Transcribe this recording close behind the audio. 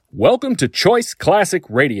Welcome to Choice Classic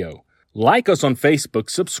Radio. Like us on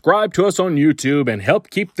Facebook, subscribe to us on YouTube, and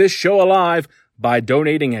help keep this show alive by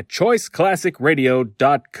donating at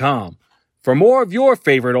choiceclassicradio.com. For more of your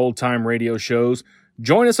favorite old-time radio shows,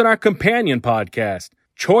 join us on our companion podcast,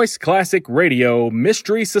 Choice Classic Radio,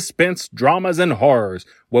 Mystery, Suspense, Dramas, and Horrors,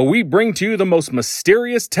 where we bring to you the most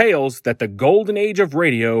mysterious tales that the golden age of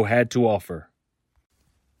radio had to offer.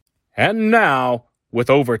 And now, with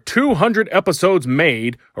over 200 episodes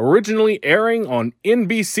made, originally airing on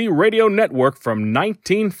NBC Radio Network from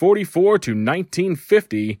 1944 to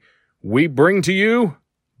 1950, we bring to you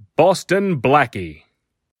Boston Blackie.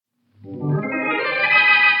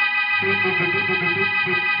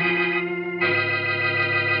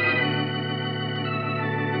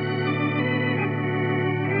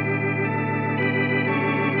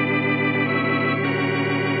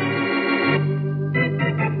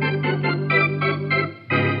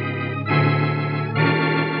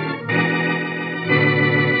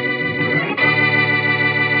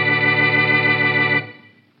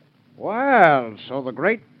 Well, so the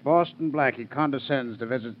great Boston Blackie condescends to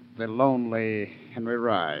visit the lonely Henry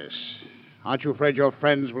Rice. Aren't you afraid your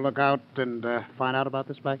friends will look out and find out about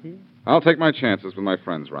this, Blackie? I'll take my chances with my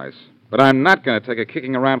friends, Rice. But I'm not going to take a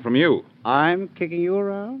kicking around from you. I'm kicking you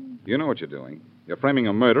around? You know what you're doing. You're framing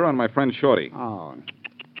a murder on my friend Shorty. Oh,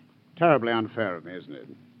 terribly unfair of me, isn't it?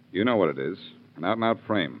 You know what it is. An out-and-out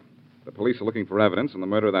frame. The police are looking for evidence on the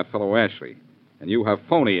murder of that fellow Ashley. And you have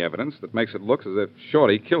phony evidence that makes it look as if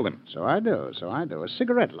Shorty killed him. So I do. A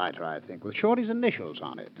cigarette lighter, I think, with Shorty's initials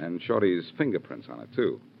on it. And Shorty's fingerprints on it,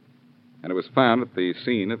 too. And it was found at the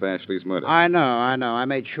scene of Ashley's murder. I know. I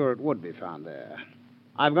made sure it would be found there.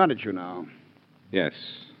 I've got it, you know. Yes,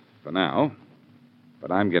 for now.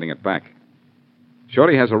 But I'm getting it back.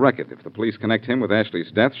 Shorty has a record. If the police connect him with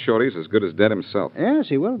Ashley's death, Shorty's as good as dead himself. Yes,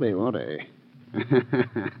 he will be, won't he?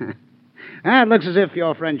 It looks as if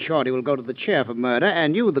your friend Shorty will go to the chair for murder,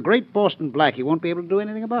 and you, the great Boston Blackie, won't be able to do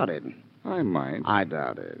anything about it. I might. I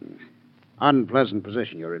doubt it. Unpleasant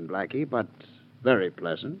position you're in, Blackie, but very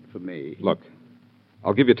pleasant for me. Look,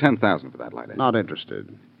 I'll give you $10,000 for that lighter. Not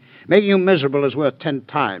interested. Making you miserable is worth 10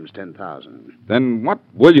 times 10,000. Then what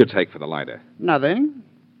will you take for the lighter? Nothing.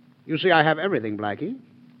 You see, I have everything, Blackie.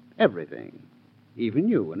 Everything. Even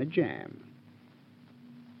you in a jam.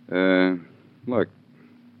 Look.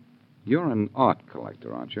 You're an art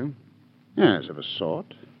collector, aren't you? Yes, of a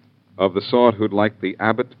sort. Of the sort who'd like the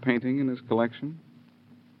Abbott painting in his collection?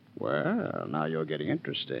 Well, now you're getting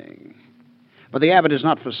interesting. But the Abbott is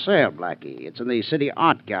not for sale, Blackie. It's in the City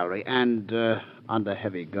Art Gallery and under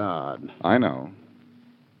heavy guard. I know.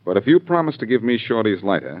 But if you promise to give me Shorty's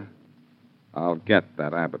lighter, I'll get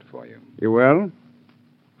that Abbott for you. You will?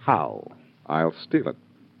 How? I'll steal it.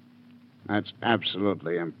 That's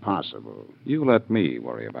absolutely impossible. You let me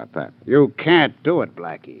worry about that. You can't do it,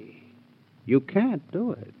 Blackie. You can't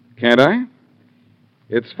do it. Can't I?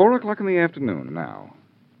 It's 4 o'clock in the afternoon now.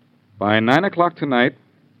 By 9 o'clock tonight,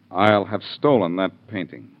 I'll have stolen that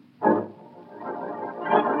painting.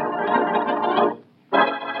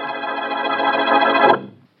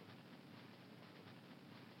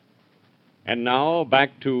 And now,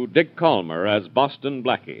 back to Dick Calmer as Boston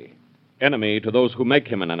Blackie. Enemy to those who make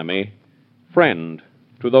him an enemy. Friend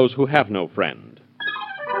to those who have no friend.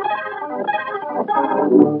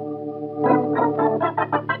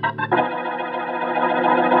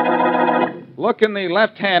 Look in the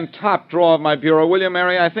left-hand top drawer of my bureau, will you,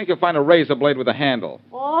 Mary? I think you'll find a razor blade with a handle.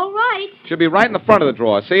 All right. Should be right in the front of the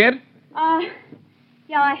drawer. See it?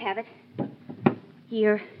 Yeah, I have it.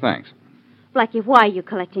 Here. Thanks. Blackie, why are you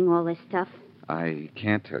collecting all this stuff? I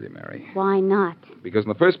can't tell you, Mary. Why not? Because in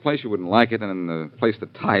the first place, you wouldn't like it, and in the place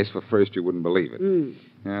that ties for first, you wouldn't believe it.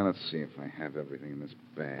 Now, let's see if I have everything in this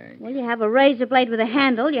bag. Well, you have a razor blade with a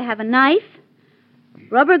handle. You have a knife,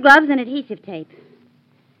 rubber gloves, and adhesive tape.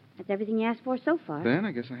 That's everything you asked for so far. Then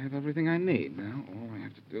I guess I have everything I need. Now, all I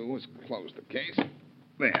have to do is close the case.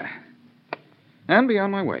 There. And be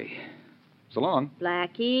on my way. So long.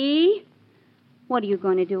 Blackie, what are you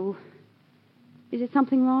going to do? Is it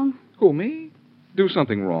something wrong? Who, me? Do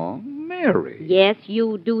something wrong? Mary. Yes,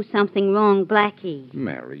 you do something wrong, Blackie.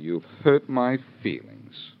 Mary, you've hurt my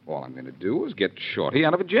feelings. All I'm going to do is get Shorty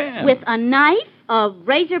out of a jam. With a knife, a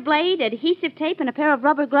razor blade, adhesive tape, and a pair of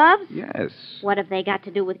rubber gloves? Yes. What have they got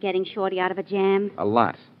to do with getting Shorty out of a jam? A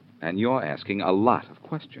lot. And you're asking a lot of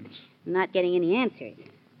questions. I'm not getting any answers.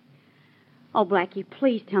 Oh, Blackie,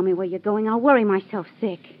 please tell me where you're going. I'll worry myself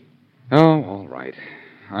sick. Oh, all right.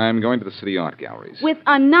 I'm going to the City Art Galleries. With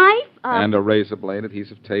a knife? And a razor blade,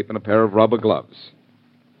 adhesive tape, and a pair of rubber gloves.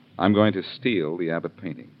 I'm going to steal the Abbott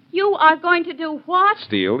painting. You are going to do what?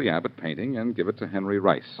 Steal the Abbott painting and give it to Henry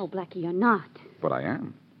Rice. Oh, Blackie, you're not. But I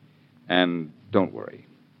am. And don't worry.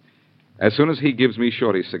 As soon as he gives me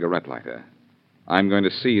Shorty's cigarette lighter, I'm going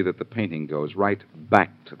to see that the painting goes right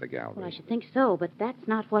back to the gallery. Well, I should think so, but that's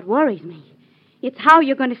not what worries me. It's how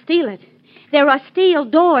you're going to steal it. There are steel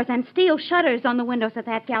doors and steel shutters on the windows of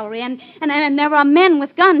that gallery, and there are men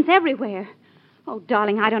with guns everywhere. Oh,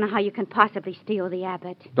 darling, I don't know how you can possibly steal the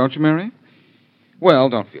Abbott. Don't you, Mary? Well,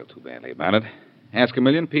 don't feel too badly about it. Ask a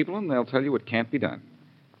million people, and they'll tell you it can't be done.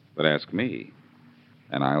 But ask me,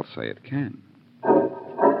 and I'll say it can.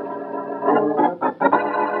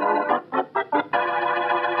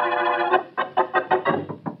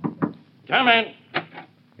 Come in.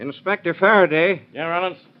 Inspector Faraday, Yeah,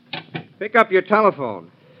 Rollins? pick up your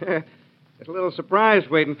telephone. There's a little surprise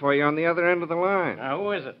waiting for you on the other end of the line.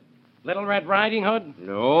 Who is it? Little Red Riding Hood?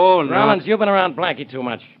 No. Rollins, you've been around Blackie too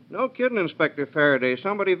much. No kidding, Inspector Faraday.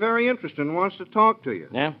 Somebody very interesting wants to talk to you.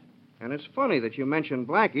 Yeah? And it's funny that you mentioned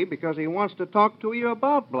Blackie because he wants to talk to you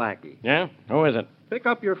about Blackie. Yeah? Who is it? Pick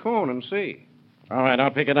up your phone and see. All right,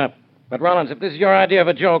 I'll pick it up. But, Rollins, if this is your idea of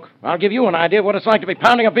a joke, I'll give you an idea of what it's like to be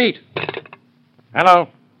pounding a beat. Hello?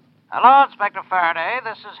 Hello, Inspector Faraday.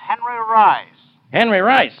 This is Henry Rice. Henry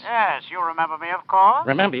Rice. Yes, you remember me, of course.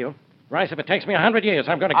 Remember you? Rice, if it takes me 100 years,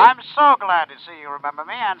 I'm going to get... I'm so glad to see you remember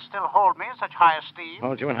me and still hold me in such high esteem.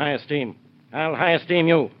 Hold you in high esteem. I'll high esteem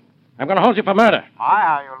you. I'm going to hold you for murder. My,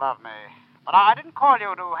 how you love me. But I didn't call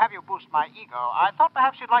you to have you boost my ego. I thought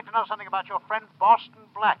perhaps you'd like to know something about your friend Boston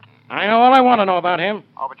Blackie. I know all I want to know about him.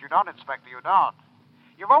 Oh, but you don't, Inspector, you don't.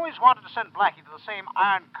 You've always wanted to send Blackie to the same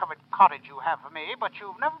iron-covered cottage you have for me, but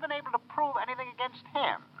you've never been able to prove anything against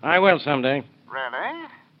him. I will someday. Really?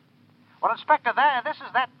 Well, Inspector, this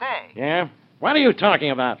is that day. Yeah? What are you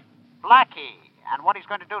talking about? Blackie and what he's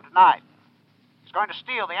going to do tonight. He's going to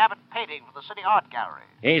steal the Abbott painting for the City Art Gallery.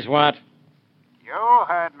 He's what? You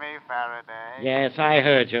heard me, Faraday. Yes, I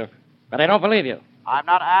heard you. But I don't believe you. I'm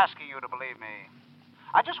not asking you to believe me.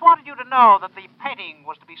 I just wanted you to know that the painting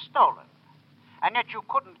was to be stolen, and yet you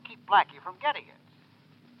couldn't keep Blackie from getting it.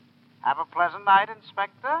 Have a pleasant night,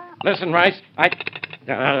 Inspector. Listen, Rice,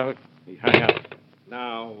 he hung up.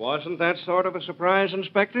 Now, wasn't that sort of a surprise,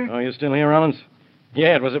 Inspector? Oh, you still here, Rollins?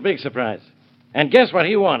 Yeah, it was a big surprise. And guess what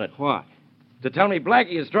he wanted? What? To tell me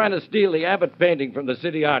Blackie is trying to steal the Abbott painting from the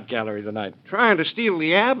City Art Gallery tonight. Trying to steal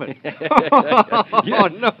the Abbott? Oh,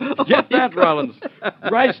 no. Get that, Rollins.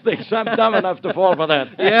 Rice thinks I'm dumb enough to fall for that.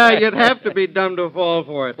 Yeah, you'd have to be dumb to fall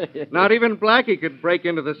for it. Not even Blackie could break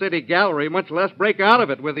into the City Gallery, much less break out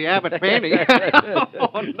of it with the Abbott painting.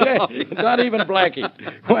 Oh, no. Yeah, not even Blackie.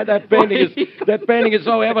 Why, that painting is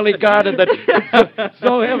so heavily guarded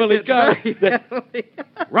so heavily guarded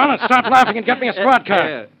that... Rollins, stop laughing and get me a squad car.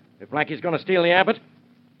 Yeah. If Blackie's going to steal the Abbott,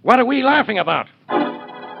 what are we laughing about?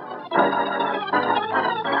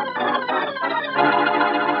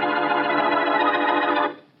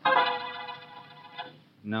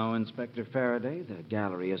 No, Inspector Faraday, the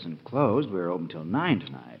gallery isn't closed. We're open till 9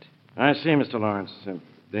 tonight. I see, Mr. Lawrence.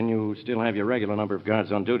 Then you still have your regular number of guards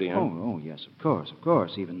on duty, huh? Oh, yes, of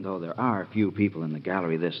course. Even though there are a few people in the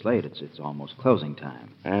gallery this late, it's almost closing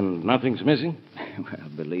time. And nothing's missing? Well,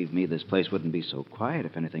 believe me, this place wouldn't be so quiet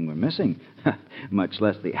if anything were missing. Much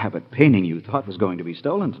less the Abbott painting you thought was going to be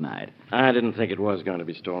stolen tonight. I didn't think it was going to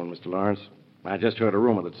be stolen, Mr. Lawrence. I just heard a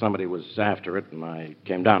rumor that somebody was after it, and I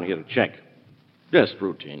came down here to check. Just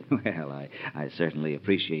routine. Well, I certainly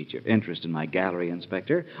appreciate your interest in my gallery,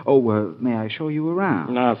 Inspector. Oh, may I show you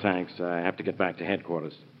around? No, thanks. I have to get back to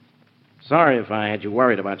headquarters. Sorry if I had you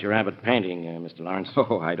worried about your Abbott painting, Mr. Lawrence.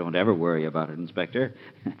 Oh, I don't ever worry about it, Inspector.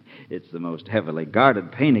 It's the most heavily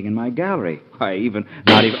guarded painting in my gallery. Well,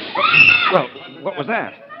 what was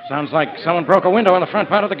that? Sounds like someone broke a window in the front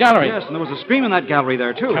part of the gallery. Yes, and there was a scream in that gallery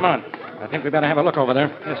there, too. Come on. I think we better have a look over there.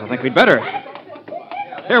 Yes, I think we'd better.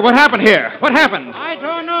 Here, what happened here? What happened? I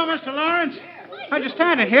don't know, Mr. Lawrence. I was just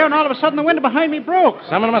standing here, and all of a sudden the window behind me broke.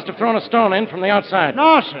 Someone must have thrown a stone in from the outside.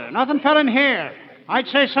 No, sir. Nothing fell in here. I'd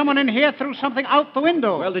say someone in here threw something out the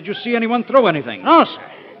window. Well, did you see anyone throw anything? No, sir.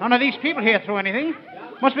 None of these people here threw anything.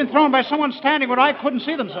 Must have been thrown by someone standing where I couldn't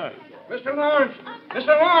see them, sir. Mr. Lawrence! Mr.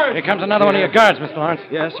 Lawrence! Here comes another one of your guards, Mr. Lawrence.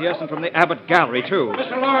 Yes, and from the Abbott Gallery, too.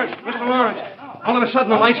 Mr. Lawrence! All of a sudden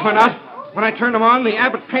the lights went out. When I turned them on, the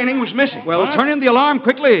Abbott painting was missing. Well, turn in the alarm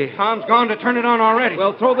quickly. Tom's gone to turn it on already.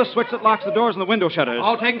 Well, throw the switch that locks the doors and the window shutters.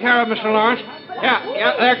 All taken care of, Mr. Lawrence.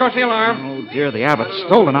 Yeah, there goes the alarm. Oh, dear, the Abbott's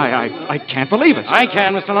stolen. I can't believe it. I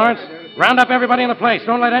can, Mr. Lawrence. Round up everybody in the place.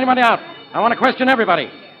 Don't let anybody out. I want to question everybody.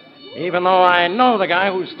 Even though I know the guy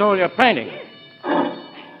who stole your painting.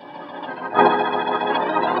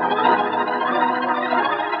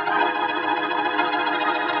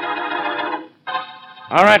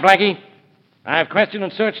 All right, Blackie. I've questioned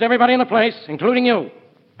and searched everybody in the place, including you.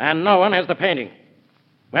 And no one has the painting.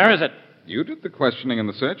 Where is it? You did the questioning and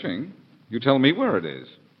the searching. You tell me where it is.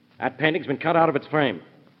 That painting's been cut out of its frame.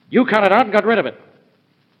 You cut it out and got rid of it.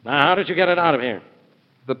 Now, how did you get it out of here?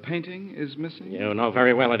 The painting is missing? You know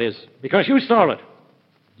very well it is. Because you stole it.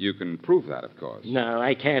 You can prove that, of course. No,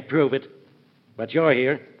 I can't prove it. But you're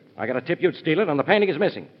here. I got a tip you'd steal it, and the painting is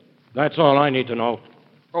missing. That's all I need to know.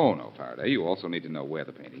 Oh, no, Faraday. You also need to know where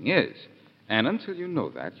the painting is. And until you know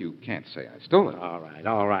that, you can't say I stole it. All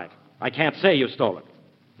right. I can't say you stole it.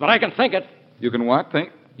 But I can think it. You can what?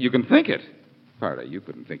 Think? You can think it. Faraday, you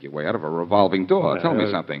couldn't think your way out of a revolving door. Tell me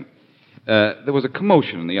something. There was a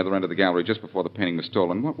commotion in the other end of the gallery just before the painting was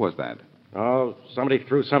stolen. What was that? Oh, somebody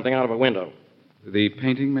threw something out of a window. The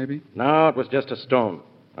painting, maybe? No, it was just a stone.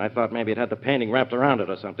 I thought maybe it had the painting wrapped around it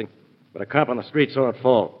or something. But a cop on the street saw it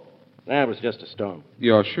fall. That was just a stone.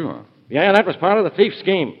 You're sure? Yeah, that was part of the thief's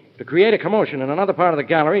scheme. To create a commotion in another part of the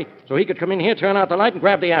gallery so he could come in here, turn out the light, and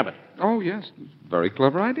grab the abbot. Oh, yes. Very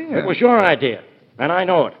clever idea. It was your idea. And I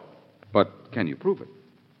know it. But can you prove it?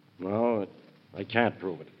 No, I can't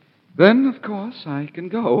prove it. Then, of course, I can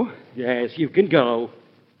go. Yes, you can go.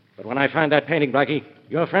 But when I find that painting, Blackie,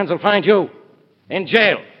 your friends will find you in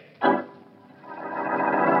jail.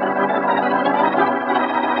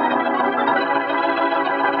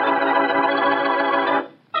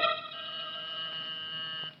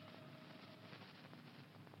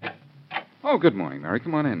 Oh, good morning, Mary.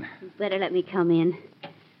 Come on in. You better let me come in.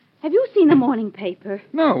 Have you seen the morning paper?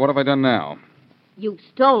 No, what have I done now? You've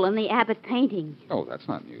stolen the Abbott painting. Oh, that's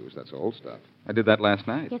not news. That's old stuff. I did that last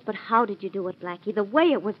night. Yes, but how did you do it, Blackie? The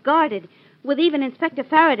way it was guarded, with even Inspector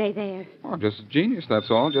Faraday there. Oh, just a genius,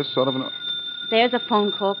 that's all. Just sort of an... There's a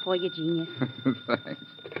phone call for you, genius. Thanks.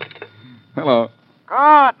 Hello.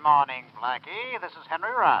 Good morning, Blackie. This is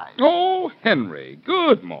Henry Rice. Oh, Henry.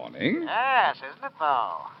 Good morning. Yes, isn't it,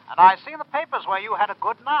 though? And I see in the papers where you had a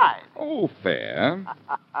good night. Oh, fair.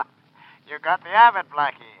 You got the Abbott,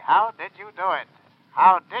 Blackie. How did you do it?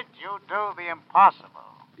 How did you do the impossible?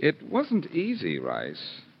 It wasn't easy,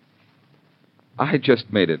 Rice. I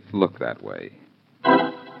just made it look that way.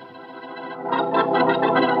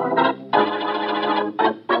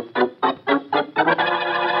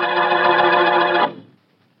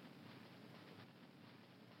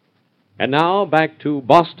 And now back to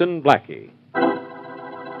Boston Blackie.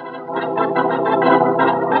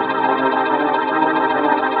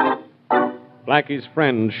 Blackie's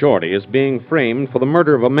friend Shorty is being framed for the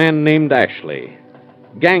murder of a man named Ashley.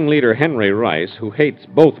 Gang leader Henry Rice, who hates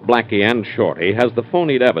both Blackie and Shorty, has the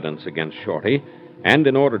phonied evidence against Shorty, and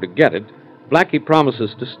in order to get it, Blackie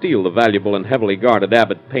promises to steal the valuable and heavily guarded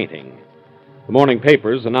Abbott painting. The morning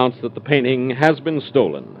papers announce that the painting has been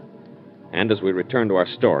stolen. And as we return to our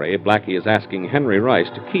story, Blackie is asking Henry Rice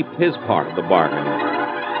to keep his part of the bargain.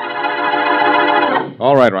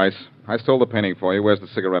 All right, Rice. I stole the painting for you. Where's the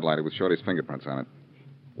cigarette lighter with Shorty's fingerprints on it?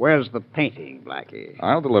 Where's the painting, Blackie?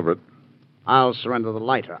 I'll deliver it. I'll surrender the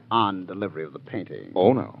lighter on delivery of the painting.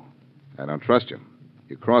 Oh, no. I don't trust you.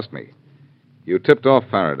 You crossed me. You tipped off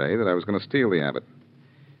Faraday that I was going to steal the Abbott.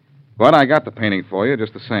 But I got the painting for you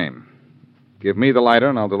just the same. Give me the lighter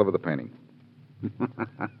and I'll deliver the painting.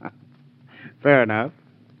 Fair enough.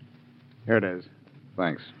 Here it is.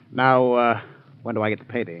 Thanks. Now, when do I get the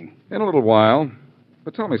painting? In a little while.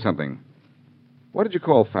 But tell me something. What did you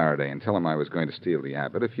call Faraday and tell him I was going to steal the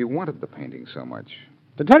Abbott if you wanted the painting so much?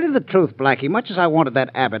 To tell you the truth, Blackie, much as I wanted that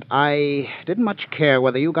Abbott, I didn't much care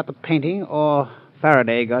whether you got the painting or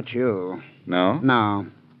Faraday got you. No? No.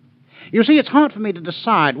 You see, it's hard for me to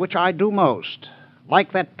decide which I do most.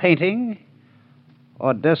 Like that painting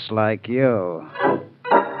or dislike you.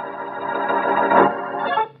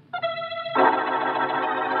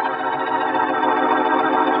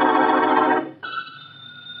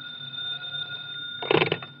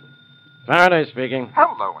 Faraday speaking.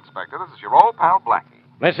 Hello, Inspector. This is your old pal, Blackie.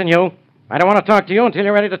 Listen, you. I don't want to talk to you until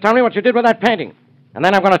you're ready to tell me what you did with that painting. And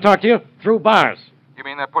then I'm going to talk to you through bars. You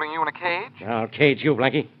mean they're putting you in a cage? I'll cage you,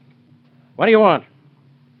 Blackie. What do you want?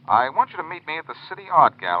 I want you to meet me at the City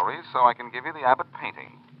Art Gallery so I can give you the Abbott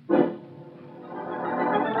painting.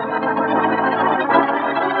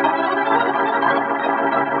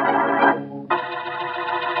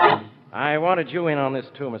 I wanted you in on this,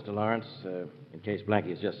 too, Mr. Lawrence, in case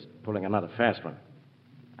Blackie's just pulling another fast one.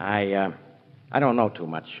 I don't know too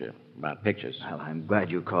much about pictures. Well, I'm glad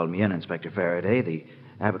you called me in, Inspector Faraday. The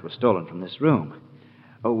Abbott was stolen from this room.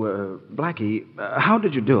 Oh, Blackie, how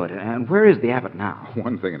did you do it? And where is the Abbott now?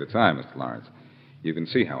 One thing at a time, Mr. Lawrence. You can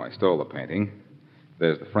see how I stole the painting.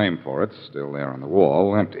 There's the frame for it, still there on the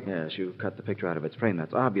wall, empty. Yes, you cut the picture out of its frame.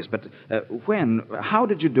 That's obvious. But how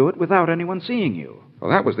did you do it without anyone seeing you? Well,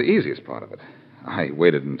 that was the easiest part of it. I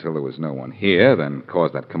waited until there was no one here, then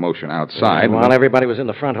caused that commotion outside. And while everybody was in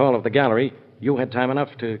the front hall of the gallery, you had time enough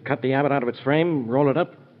to cut the Abbott out of its frame, roll it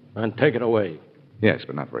up, and take it away. Yes,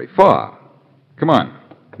 but not very far. Come on.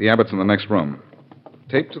 The Abbott's in the next room.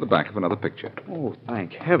 Taped to the back of another picture. Oh,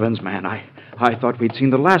 thank heavens, man. I thought we'd seen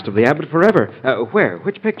the last of the Abbott forever. Where?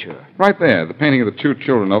 Which picture? Right there, the painting of the two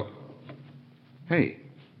children. Oh. Hey,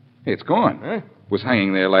 it's gone. Huh? Was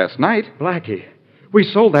hanging there last night. Blackie. We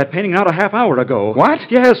sold that painting out a half hour ago.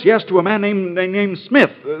 What? Yes, to a man named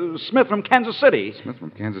Smith. Smith from Kansas City. Smith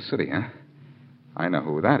from Kansas City, huh? I know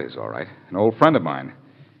who that is, all right. An old friend of mine.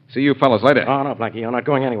 See you fellas later. Oh, no, Blackie, you're not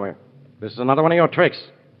going anywhere. This is another one of your tricks.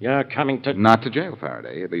 You're coming to... Not to jail,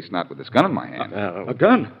 Faraday. At least not with this gun in my hand. A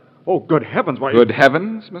gun? Oh, good heavens, why... Good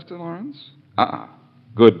heavens, Mr. Lawrence?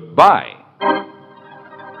 Goodbye.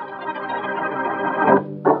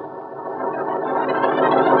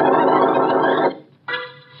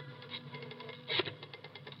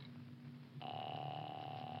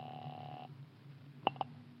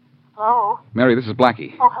 Hello? Mary, this is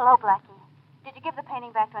Blackie. Oh, hello, Blackie. Did you give the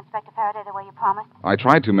painting back to Inspector Faraday the way you promised? I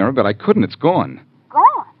tried to, Mary, but I couldn't. It's gone.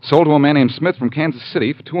 Gone? Sold to a man named Smith from Kansas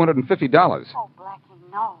City for $250. Oh,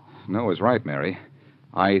 Blackie, no. No is right, Mary.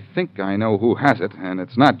 I think I know who has it, and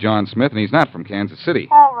it's not John Smith, and he's not from Kansas City.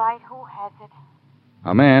 All right, who has it?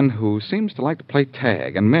 A man who seems to like to play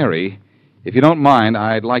tag. And, Mary, if you don't mind,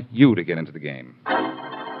 I'd like you to get into the game.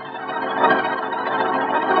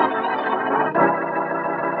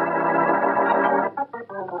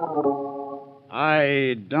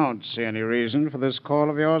 I don't see any reason for this call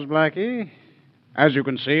of yours, Blackie. As you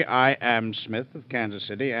can see, I am Smith of Kansas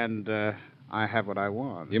City, and I have what I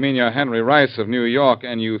want. You mean you're Henry Rice of New York,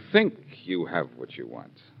 and you think you have what you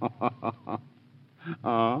want?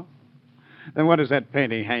 Oh? Then what is that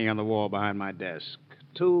painting hanging on the wall behind my desk?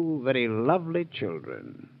 Two very lovely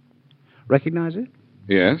children. Recognize it?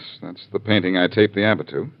 Yes, that's the painting I taped the Abbott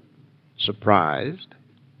to. Surprised?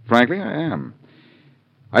 Frankly, I am.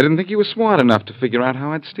 I didn't think you were smart enough to figure out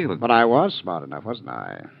how I'd steal it. But I was smart enough, wasn't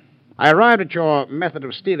I? I arrived at your method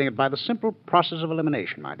of stealing it by the simple process of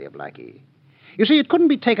elimination, my dear Blackie. You see, it couldn't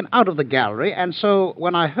be taken out of the gallery, and so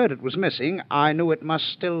when I heard it was missing, I knew it must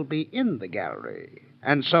still be in the gallery.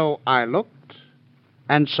 And so I looked,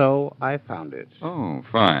 and so I found it. Oh,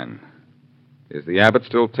 fine. Is the Abbott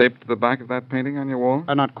still taped to the back of that painting on your wall?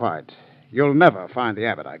 Not quite. You'll never find the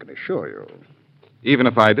Abbott, I can assure you. Even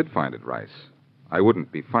if I did find it, Rice, I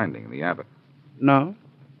wouldn't be finding the Abbott. No?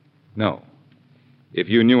 No. If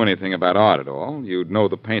you knew anything about art at all, you'd know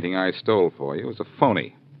the painting I stole for you is a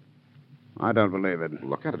phony. I don't believe it.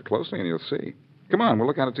 Look at it closely and you'll see. Come on, we'll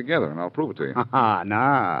look at it together and I'll prove it to you. No,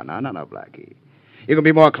 Blackie. You can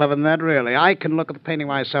be more clever than that, really. I can look at the painting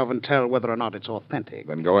myself and tell whether or not it's authentic.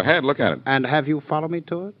 Then go ahead, look at it. And have you follow me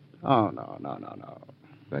to it? Oh, no.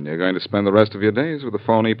 Then you're going to spend the rest of your days with a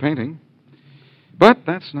phony painting. But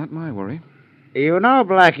that's not my worry. You know,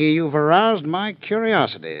 Blackie, you've aroused my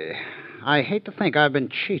curiosity. I hate to think I've been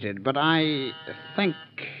cheated, but I think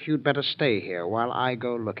you'd better stay here while I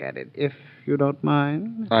go look at it, if you don't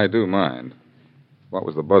mind. I do mind. What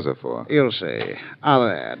was the buzzer for? You'll see. Ah,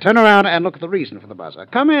 there. Turn around and look at the reason for the buzzer.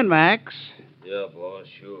 Come in, Max. Yeah, boss,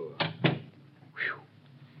 sure.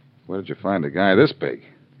 Where did you find a guy this big?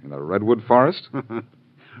 In the redwood forest?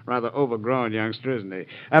 Rather overgrown youngster, isn't he?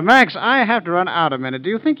 Max, I have to run out a minute. Do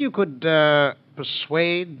you think you could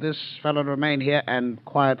persuade this fellow to remain here and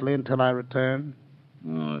quietly until I return?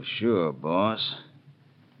 Oh, sure, boss.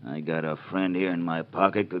 I got a friend here in my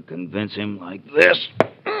pocket could convince him like this.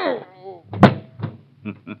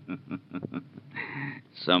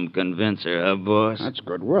 Some convincer, huh, boss? That's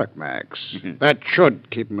good work, Max. That should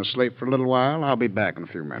keep him asleep for a little while. I'll be back in a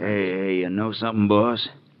few minutes. Hey, you know something, boss?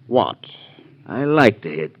 What? I like to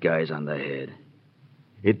hit guys on the head.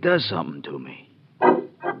 It does something to me.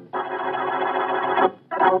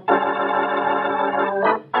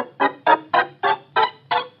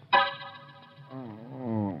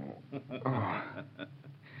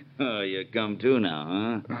 Oh, you come to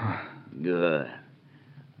now, huh? Good.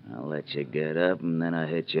 I'll let you get up, and then I'll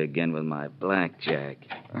hit you again with my blackjack.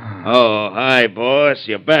 Oh, hi, boss.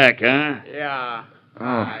 You're back, huh? Yeah.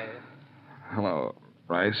 Oh. Hello,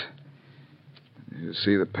 Rice. You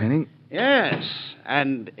see the painting? Yes,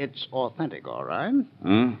 and it's authentic, all right.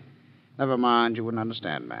 Huh? Never mind, you wouldn't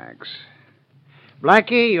understand, Max.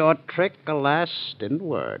 Blackie, your trick, alas, didn't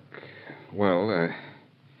work. Well,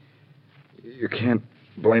 you can't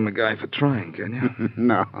blame a guy for trying, can you?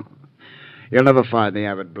 No. You'll never find the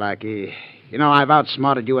Abbott, Blackie. You know, I've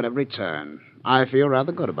outsmarted you at every turn. I feel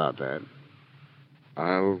rather good about that.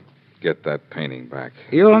 I'll get that painting back.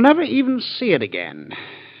 You'll never even see it again.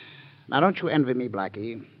 Now, don't you envy me,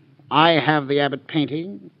 Blackie. I have the Abbott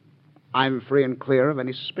painting. I'm free and clear of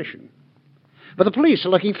any suspicion. But the police are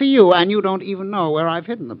looking for you, and you don't even know where I've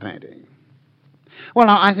hidden the painting. Well,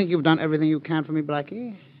 now, I think you've done everything you can for me,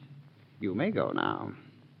 Blackie. You may go now.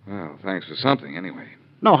 Well, thanks for something, anyway.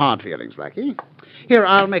 No hard feelings, Blackie. Here,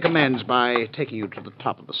 I'll make amends by taking you to the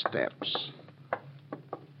top of the steps.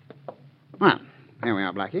 Well, here we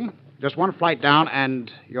are, Blackie. Just one flight down,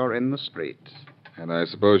 and you're in the street. And I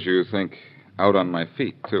suppose you think out on my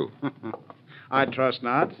feet, too. I trust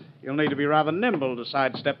not. You'll need to be rather nimble to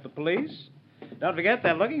sidestep the police. Don't forget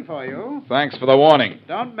they're looking for you. Thanks for the warning.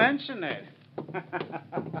 Don't mention it.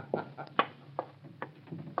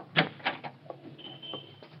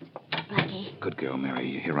 Blackie, Good girl, Mary.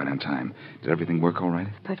 You're here right on time. Did everything work all right?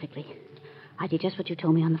 perfectly. I did just what you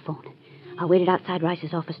told me on the phone. I waited outside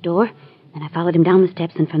Rice's office door, then I followed him down the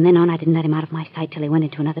steps, and from then on I didn't let him out of my sight till he went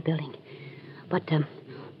into another building. But,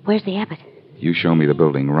 where's the Abbott? You show me the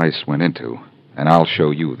building Rice went into, and I'll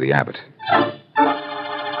show you the Abbott.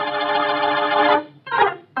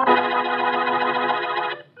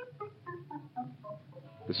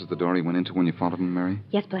 This is the door he went into when you followed him, Mary?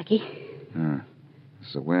 Yes, Blackie. This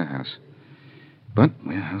is a warehouse. But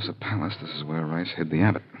warehouse or palace, this is where Rice hid the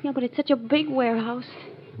Abbott. Yeah, but it's such a big warehouse.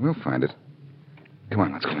 We'll find it. Come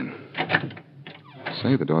on, let's go in.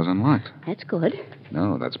 Say, the door's unlocked. That's good.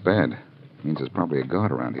 No, that's bad. Means there's probably a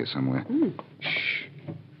guard around here somewhere. Shh.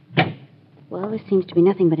 Well, this seems to be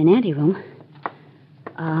nothing but an anteroom.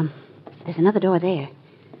 There's another door there.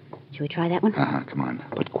 Shall we try that one? Come on.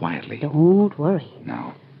 But quietly. Don't worry.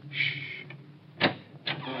 No. Shh.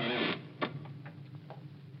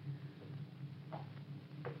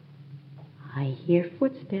 I hear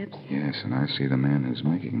footsteps. Yes, and I see the man who's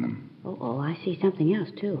making them. Oh, I see something else,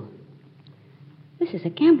 too. This is a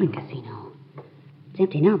gambling casino. It's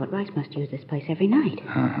empty now, but Rice must use this place every night.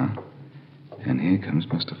 And here comes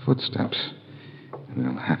Mr. Footsteps.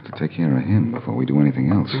 We'll have to take care of him before we do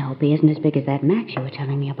anything else. I hope he isn't as big as that Max you were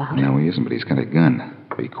telling me about. No, he isn't, but he's got a gun.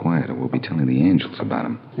 Be quiet, or we'll be telling the angels about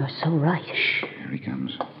him. You're so right. Shh, here he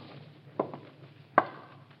comes.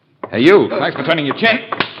 Hey, you. Thanks for turning your chin.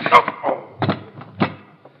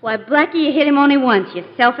 Why, Blackie, you hit him only once. You're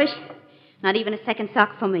selfish. Not even a second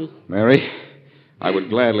sock for me. Mary, I would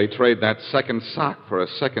gladly trade that second sock for a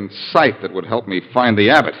second sight that would help me find the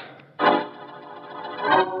Abbott.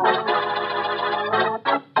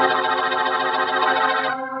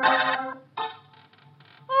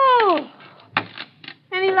 Oh!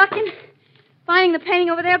 Any luck in finding the painting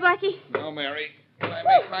over there, Blackie? No, Mary. But I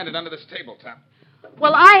may find it under this tabletop.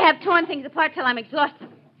 Well, I have torn things apart till I'm exhausted.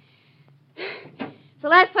 It's the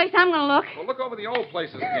last place I'm going to look. Well, look over the old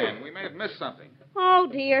places again. We may have missed something. Oh,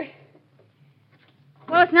 dear.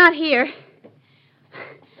 Well, it's not here.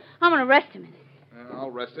 I'm going to rest a minute. I'll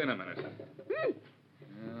rest in a minute.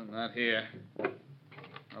 Not here.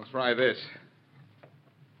 I'll try this.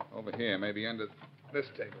 Over here, maybe under this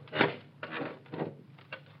table.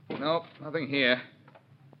 Nope, nothing here.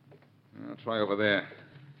 I'll try over there.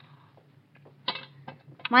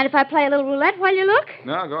 Mind if I play a little roulette while you look?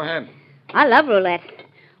 No, go ahead. I love roulette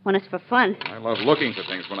when it's for fun. I love looking for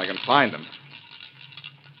things when I can find them.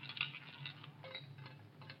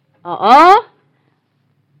 Uh-oh.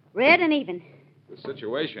 Red and even. The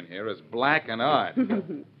situation here is black and odd.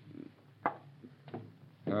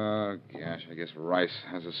 Oh, gosh, I guess Rice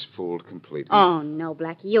has us fooled completely. Oh, no,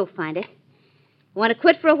 Blackie, you'll find it. Want to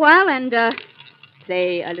quit for a while and,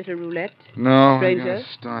 play a little roulette? No, stranger? I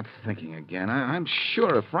gotta start thinking again. I'm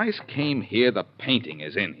sure if Rice came here, the painting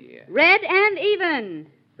is in here. Red and even.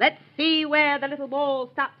 Let's see where the little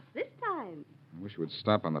ball stops this time. I wish it would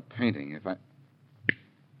stop on the painting if I...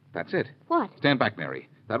 That's it. What? Stand back, Mary.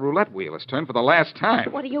 That roulette wheel has turned for the last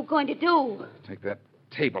time. What are you going to do? Take that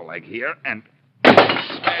table leg here and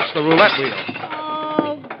smash the roulette wheel.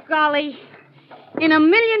 Oh, golly. In a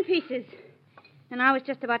million pieces. And I was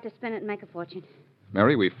just about to spin it and make a fortune.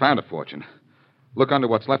 Mary, we found a fortune. Look under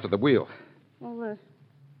what's left of the wheel. Well,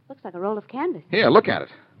 looks like a roll of canvas. Here, look at it.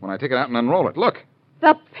 When I take it out and unroll it, look.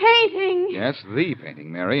 The painting! Yes, the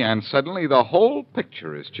painting, Mary, and suddenly the whole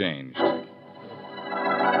picture is changed.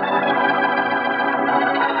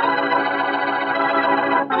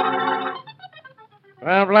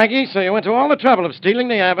 Well, Blackie, so you went to all the trouble of stealing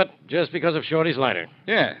the Abbott just because of Shorty's lighter.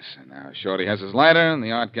 Yes, and now Shorty has his lighter, and the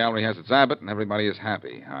art gallery has its Abbott, and everybody is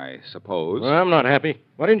happy, I suppose. Well, I'm not happy.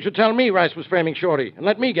 Why didn't you tell me Rice was framing Shorty and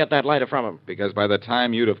let me get that lighter from him? Because by the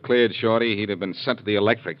time you'd have cleared Shorty, he'd have been sent to the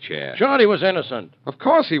electric chair. Shorty was innocent. Of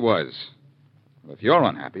course he was. Well, if you're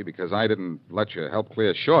unhappy because I didn't let you help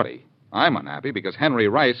clear Shorty, I'm unhappy because Henry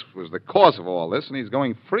Rice was the cause of all this and he's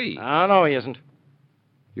going free. Oh, no, he isn't.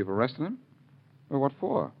 You've arrested him? Well, what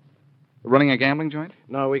for? Running a gambling joint?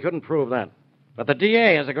 No, we couldn't prove that. But the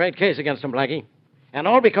DA has a great case against him, Blackie. And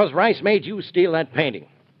all because Rice made you steal that painting.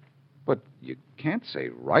 But you can't say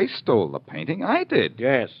Rice stole the painting. I did.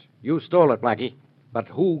 Yes, you stole it, Blackie. But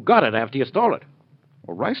who got it after you stole it?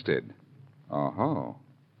 Well, Rice did. Oh.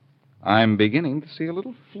 I'm beginning to see a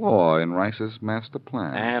little flaw in Rice's master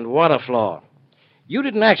plan. And what a flaw. You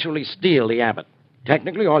didn't actually steal the Abbott.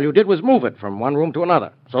 Technically, all you did was move it from one room to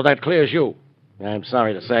another. So that clears you. I'm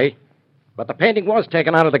sorry to say. But the painting was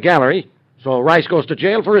taken out of the gallery, so Rice goes to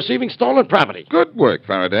jail for receiving stolen property. Good work,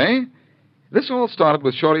 Faraday. This all started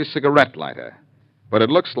with Shorty's cigarette lighter. But it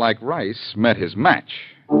looks like Rice met his match.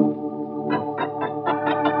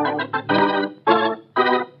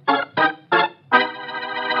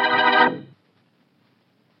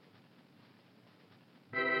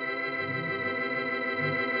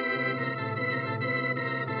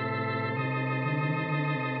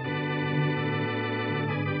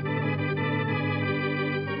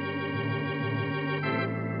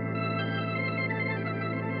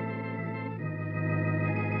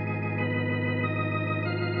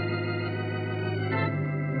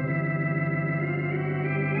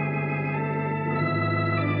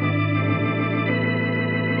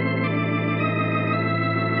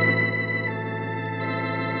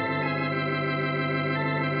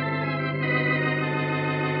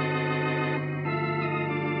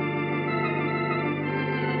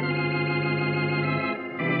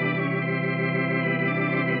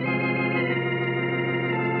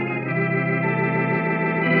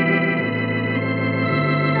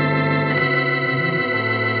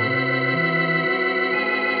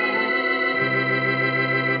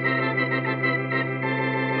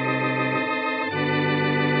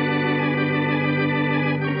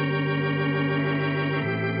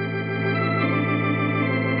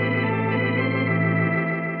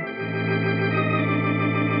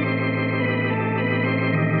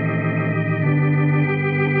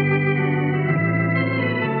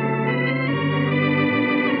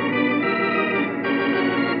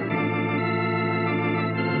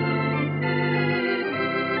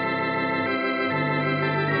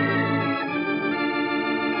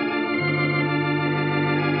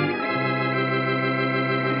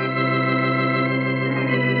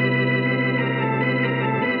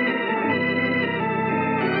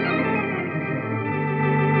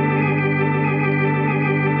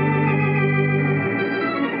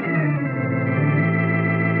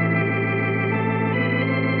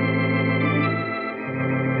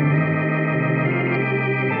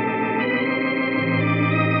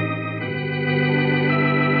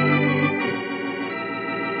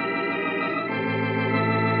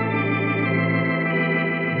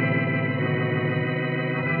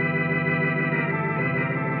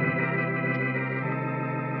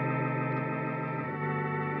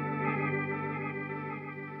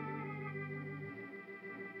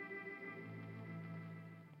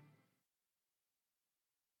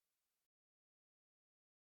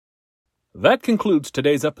 That concludes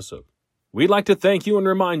today's episode. We'd like to thank you and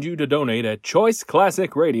remind you to donate at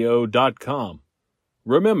choiceclassicradio.com.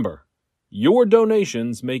 Remember, your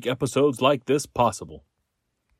donations make episodes like this possible.